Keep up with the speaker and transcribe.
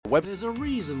There's a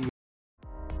reason.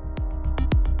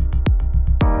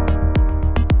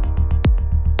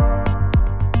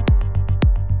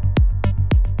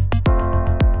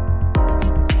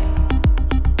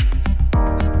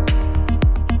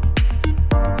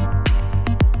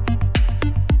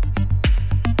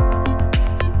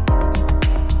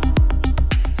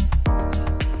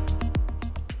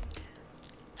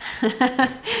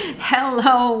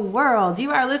 Hello world.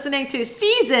 You are listening to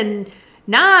season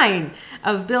 9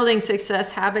 of Building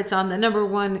Success Habits on the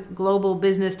 #1 global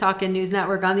business talk and news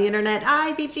network on the internet,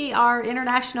 IBGR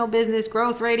International Business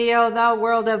Growth Radio, the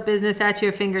world of business at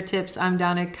your fingertips. I'm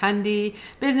Donna Kunde,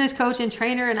 business coach and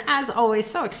trainer, and as always,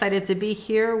 so excited to be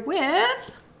here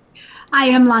with... I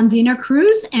am Londina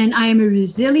Cruz, and I am a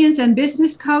resilience and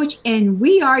business coach, and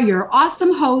we are your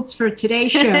awesome hosts for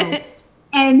today's show.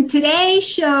 And today's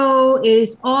show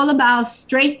is all about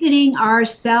strengthening our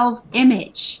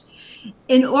self-image.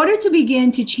 In order to begin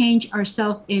to change our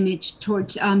self-image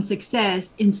towards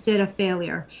success instead of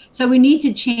failure. So we need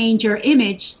to change our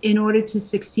image in order to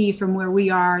succeed from where we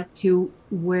are to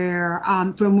where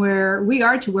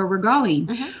we're going.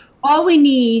 Mm-hmm. All we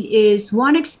need is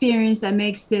one experience that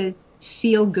makes us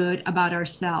feel good about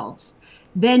ourselves.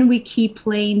 Then we keep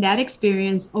playing that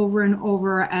experience over and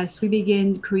over as we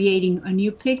begin creating a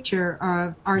new picture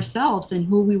of ourselves and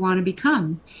who we want to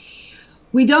become.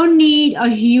 We don't need a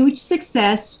huge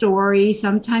success story.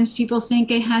 Sometimes people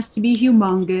think it has to be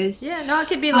humongous. Yeah, no, it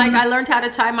could be like I learned how to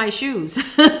tie my shoes.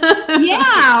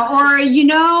 Yeah, or,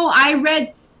 I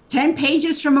read 10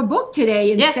 pages from a book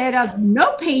today instead of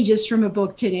no pages from a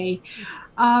book today.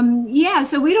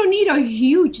 So we don't need a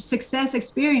huge success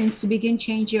experience to begin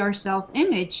changing our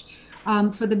self-image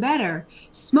for the better.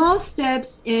 Small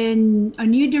steps in a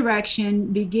new direction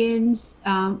begins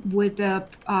with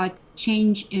a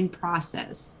change in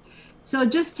process. So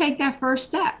just take that first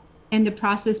step and the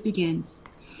process begins.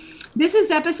 This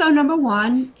is episode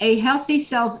ring, a healthy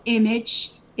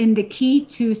self-image in the key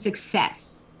to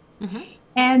success. Mm-hmm.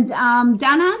 And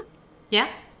Donna? Yeah.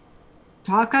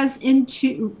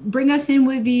 Bring us in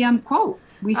with the quote.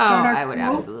 We start our I would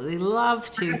quote. Absolutely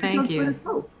love to. Thank you.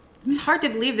 It's hard to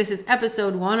believe this is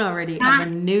episode 1 already of a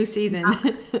new season. 9.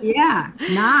 Yeah,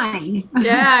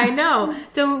 I know.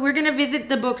 So we're going to visit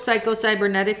the book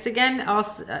Psycho-Cybernetics again.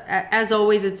 Also, as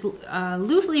always, it's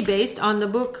loosely based on the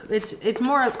book. It's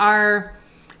more of our,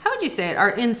 how would you say it?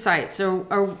 Our insights or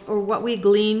what we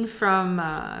glean from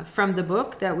the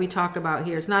book that we talk about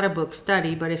here. It's not a book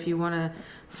study, but if you want to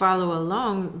follow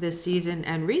along this season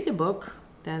and read the book,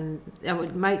 then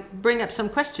that might bring up some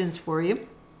questions for you.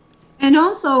 And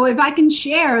also, if I can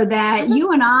share that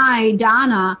you and I,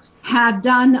 Donna, have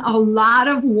done a lot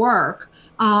of work,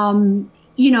 in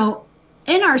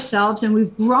ourselves, and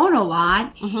we've grown a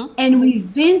lot, and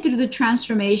we've been through the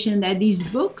transformation that these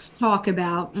books talk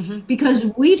about because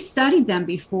we've studied them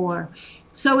before.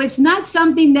 So it's not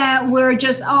something that we're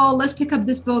just, let's pick up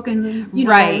this book and,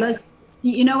 let's,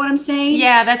 you know what I'm saying?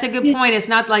 Yeah, that's a good point. It's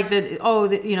not like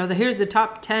here's the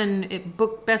top 10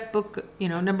 best book,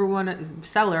 #1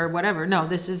 seller, whatever. No,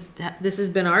 this has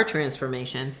been our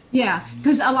transformation. Yeah,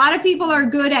 because a lot of people are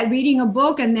good at reading a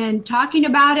book and then talking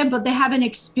about it, but they haven't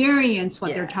experienced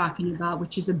what they're talking about,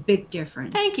 which is a big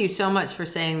difference. Thank you so much for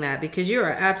saying that, because you are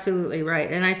absolutely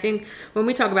right. And I think when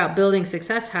we talk about building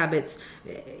success habits,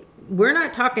 we're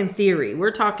not talking theory.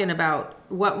 We're talking about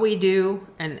what we do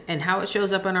and how it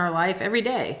shows up in our life every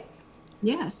day.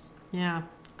 Yes. Yeah.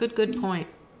 Good point.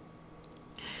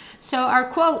 So our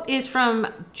quote is from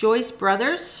Joyce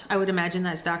Brothers. I would imagine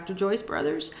that's Dr. Joyce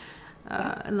Brothers,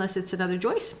 unless it's another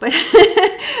Joyce. But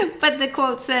the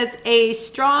quote says, "A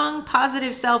strong,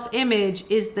 positive self-image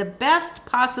is the best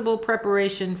possible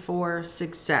preparation for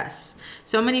success."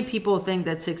 So many people think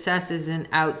that success is an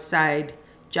outside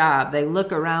job. They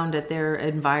look around at their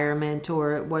environment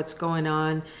or at what's going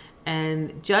on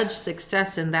and judge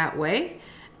success in that way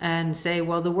and say,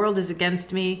 well, the world is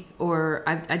against me, or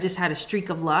I just had a streak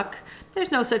of luck.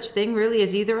 There's no such thing really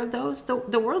as either of those.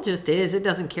 The world just is. It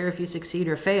doesn't care if you succeed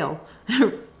or fail.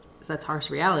 That's harsh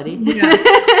reality.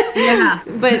 Yeah.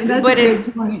 But it's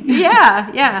a point.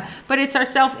 Yeah. But it's our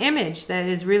self-image that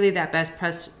is really that best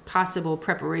possible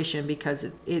preparation, because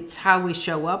it's how we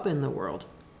show up in the world.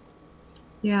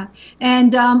 Yeah.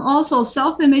 And also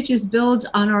self-image is built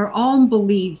on our own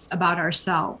beliefs about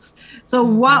ourselves. So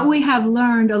what we have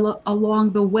learned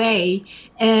along the way.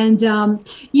 And,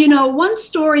 one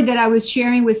story that I was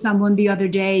sharing with someone the other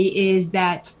day is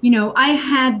that, I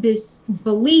had this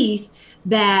belief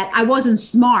that I wasn't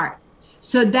smart.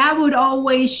 So that would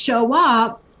always show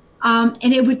up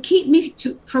and it would keep me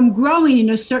from growing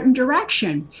in a certain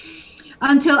direction.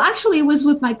 until actually it was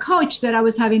with my coach that I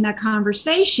was having that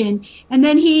conversation. And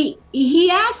then he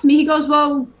asked me, he goes,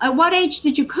 well, at what age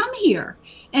did you come here?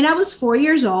 And I was 4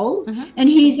 years old. And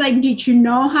he's like, did you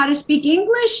know how to speak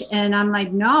English? And I'm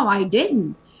like, no, I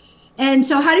didn't. And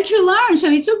so how did you learn? So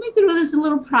he took me through this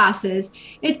little process.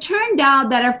 It turned out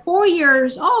that at 4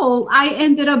 years old, I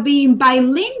ended up being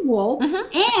bilingual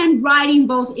and writing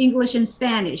both English and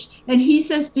Spanish. And he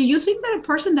says, do you think that a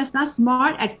person that's not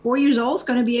smart at 4 years old is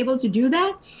going to be able to do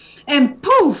that? And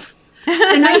poof.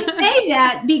 And I say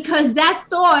that because that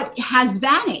thought has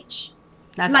vanished.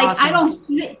 That's like, awesome. I don't...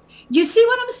 You see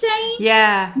what I'm saying?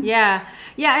 Yeah.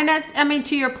 And that's, I mean,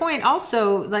 to your point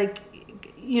also, like,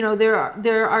 you know,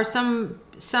 there are some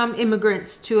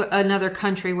immigrants to another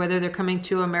country, whether they're coming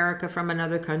to America from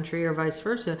another country or vice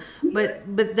versa, but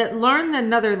that learn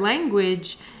another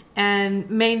language and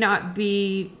may not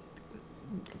be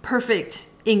perfect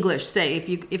English. Say if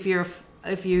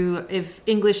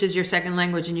English is your second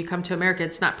language and you come to America,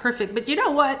 it's not perfect. But you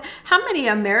know what? How many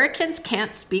Americans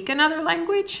can't speak another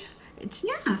language? It's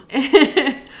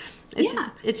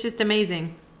just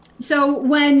amazing. So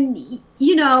when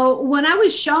I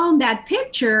was shown that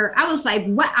picture, I was like,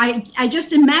 what? I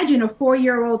just imagine a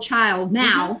 4-year-old child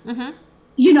now,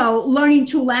 learning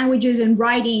 2 languages and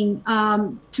writing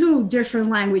 2 different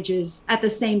languages at the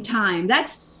same time.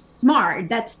 That's smart.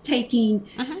 That's taking,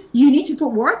 you need to put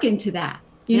work into that.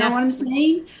 You know what I'm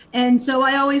saying? And so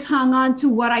I always hung on to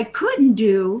what I couldn't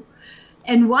do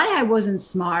and why I wasn't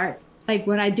smart. Like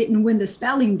when I didn't win the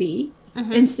spelling bee,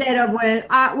 instead of when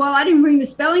I didn't win the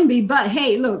spelling bee, but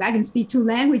hey, look, I can speak 2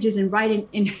 languages and write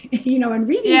and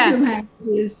reading 2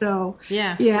 languages. So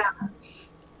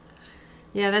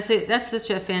that's such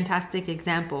a fantastic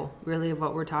example, really, of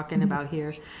what we're talking about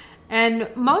here. And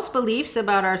most beliefs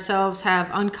about ourselves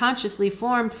have unconsciously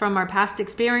formed from our past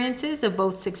experiences of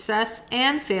both success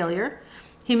and failure,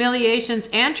 humiliations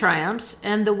and triumphs,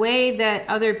 and the way that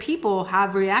other people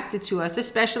have reacted to us,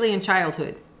 especially in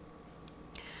childhood.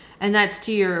 And that's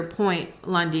to your point,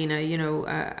 Londina.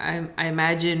 I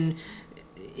imagine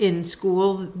in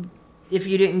school, if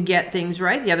you didn't get things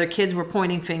right, the other kids were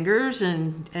pointing fingers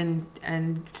and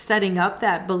setting up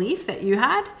that belief that you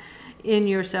had in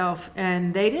yourself,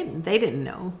 and they didn't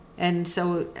know. And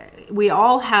so we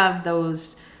all have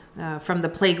those from the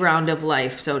playground of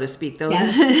life, so to speak, those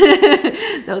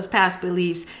those past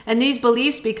beliefs. And these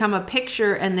beliefs become a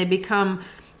picture, and they become,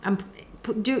 I'm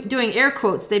doing air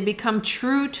quotes, they become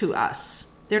true to us.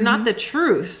 They're not the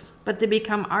truth, but they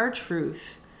become our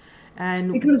truth.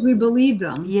 And because we believe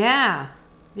them. Yeah.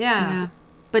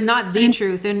 But not the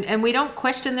truth. And we don't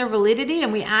question their validity,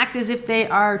 and we act as if they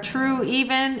are true,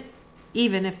 even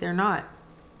if they're not.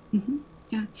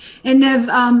 Yeah.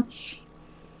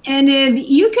 And if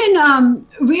you can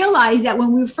realize that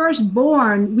when we were first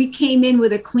born, we came in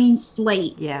with a clean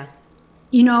slate. Yeah.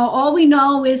 All we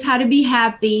know is how to be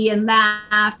happy and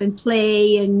laugh and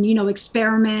play and,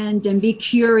 experiment and be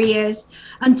curious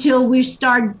until we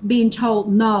start being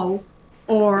told no,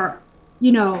 or,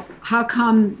 how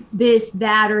come this,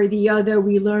 that, or the other.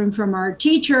 We learn from our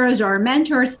teachers or our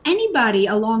mentors, anybody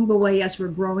along the way as we're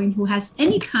growing who has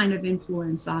any kind of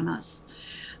influence on us.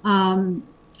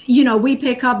 We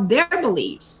pick up their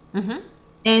beliefs.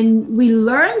 And we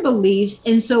learn beliefs,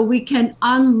 and so we can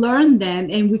unlearn them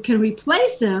and we can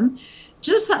replace them,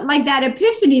 just like that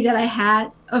epiphany that I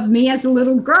had of me as a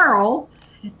little girl.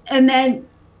 And then,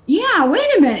 wait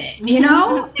a minute, and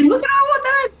look at all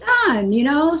that I've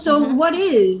done, So what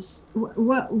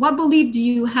belief do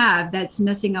you have that's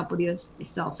messing up with your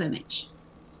self-image?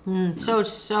 So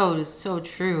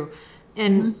true.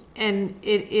 And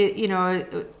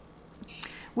it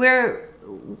we're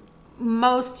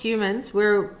most humans,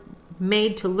 we're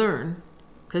made to learn,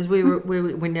 because we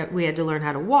had to learn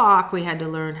how to walk, we had to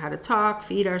learn how to talk,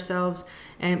 feed ourselves,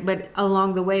 but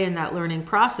along the way in that learning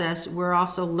process, we're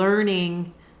also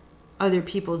learning other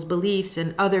people's beliefs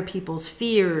and other people's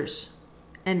fears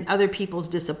and other people's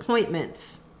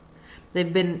disappointments.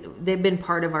 They've been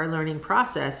part of our learning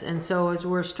process. And so as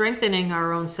we're strengthening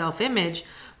our own self-image,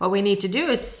 what we need to do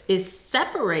is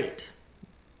separate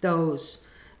those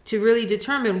to really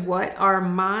determine what are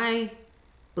my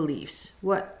beliefs,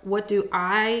 what do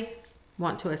I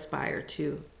want to aspire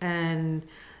to, and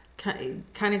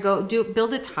kind of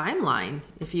build a timeline,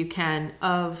 if you can,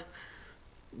 of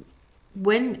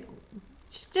when,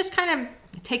 just kind of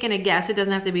taking a guess. It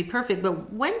doesn't have to be perfect,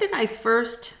 but when did I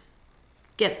first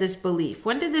get this belief?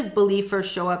 When did this belief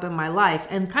first show up in my life?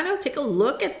 And kind of take a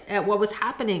look at what was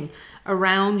happening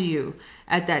around you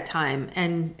at that time,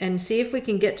 and see if we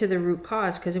can get to the root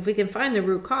cause. Because if we can find the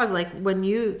root cause, like when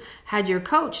you had your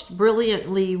coach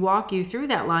brilliantly walk you through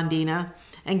that, Londina,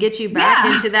 and get you back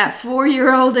into that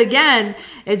 4-year-old again,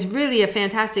 it's really a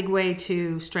fantastic way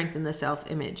to strengthen the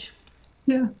self-image.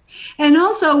 Yeah. And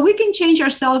also we can change our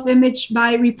self-image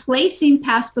by replacing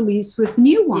past beliefs with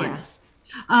new ones.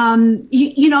 Yeah.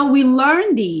 We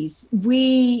learn these.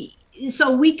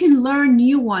 So we can learn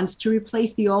new ones to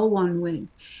replace the old one with,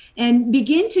 and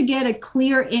begin to get a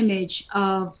clear image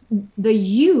of the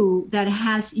you that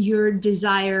has your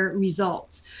desired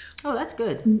results. Oh, that's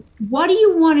good. What do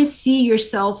you want to see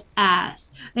yourself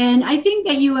as? And I think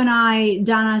that you and I,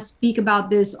 Donna, speak about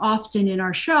this often in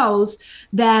our shows,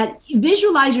 that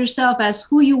visualize yourself as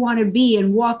who you want to be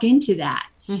and walk into that.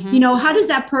 Mm-hmm. How does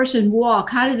that person walk?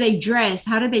 How do they dress?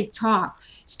 How do they talk?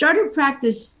 Start to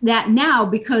practice that now,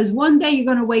 because one day you're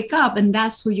going to wake up and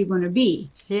that's who you're going to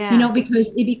be. Yeah.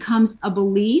 Because it becomes a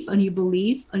belief, a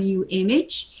new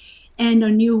image, and a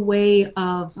new way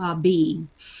of being.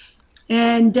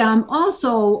 And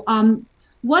also,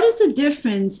 what is the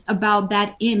difference about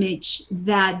that image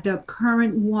that the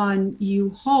current one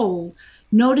you hold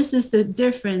notices the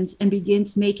difference and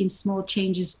begins making small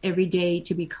changes every day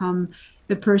to become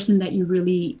the person that you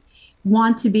really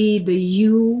want to be, the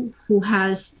you who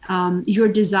has your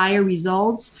desired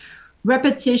results?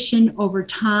 Repetition over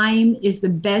time is the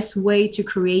best way to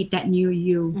create that new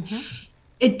you. Mm-hmm.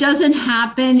 It doesn't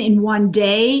happen in one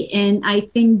day. And I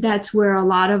think that's where a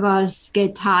lot of us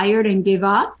get tired and give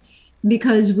up,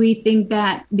 because we think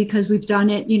that because we've done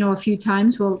it, a few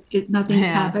times, nothing's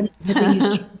happened, nothing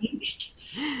has changed.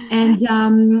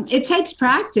 And it takes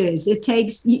practice. It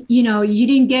takes, you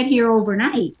didn't get here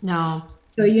overnight. No.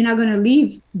 So you're not going to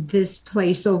leave this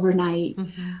place overnight.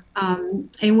 Mm-hmm.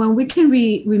 And when we can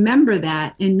remember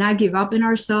that and not give up in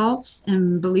ourselves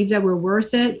and believe that we're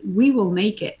worth it, we will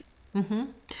make it. Mm-hmm.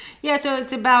 Yeah, so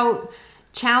it's about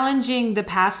challenging the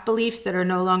past beliefs that are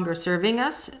no longer serving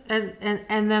us,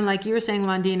 and then, like you were saying,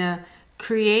 Londina,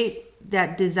 create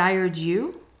that desired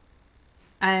you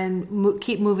and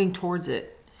keep moving towards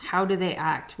it. How do they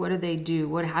act? What do they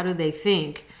do? How do they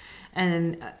think?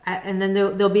 And then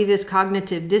there'll be this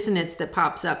cognitive dissonance that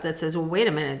pops up that says, well, wait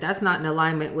a minute, that's not in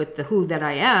alignment with the who that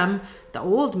I am, the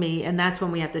old me. And that's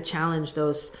when we have to challenge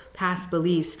those past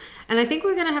beliefs. And I think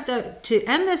we're going to have to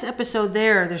end this episode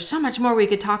there. There's so much more we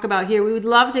could talk about here. We would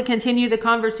love to continue the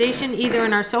conversation either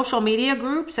in our social media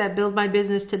groups at Build My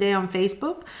Business Today on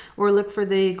Facebook, or look for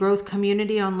the Growth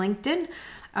Community on LinkedIn,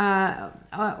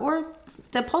 or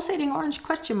the pulsating orange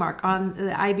question mark on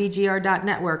the IBGR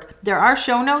Network. There are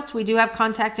show notes. We do have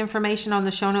contact information on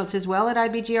the show notes as well at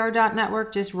IBGR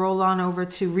Network. Just roll on over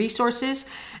to resources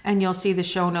and you'll see the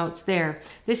show notes there.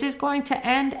 This is going to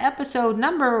end episode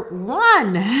number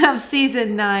 1 of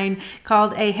season 9,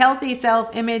 called A Healthy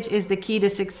Self-Image is the Key to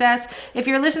Success. If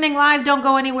you're listening live, don't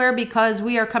go anywhere, because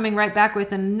we are coming right back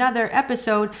with another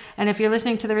episode. And if you're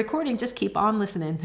listening to the recording, just keep on listening.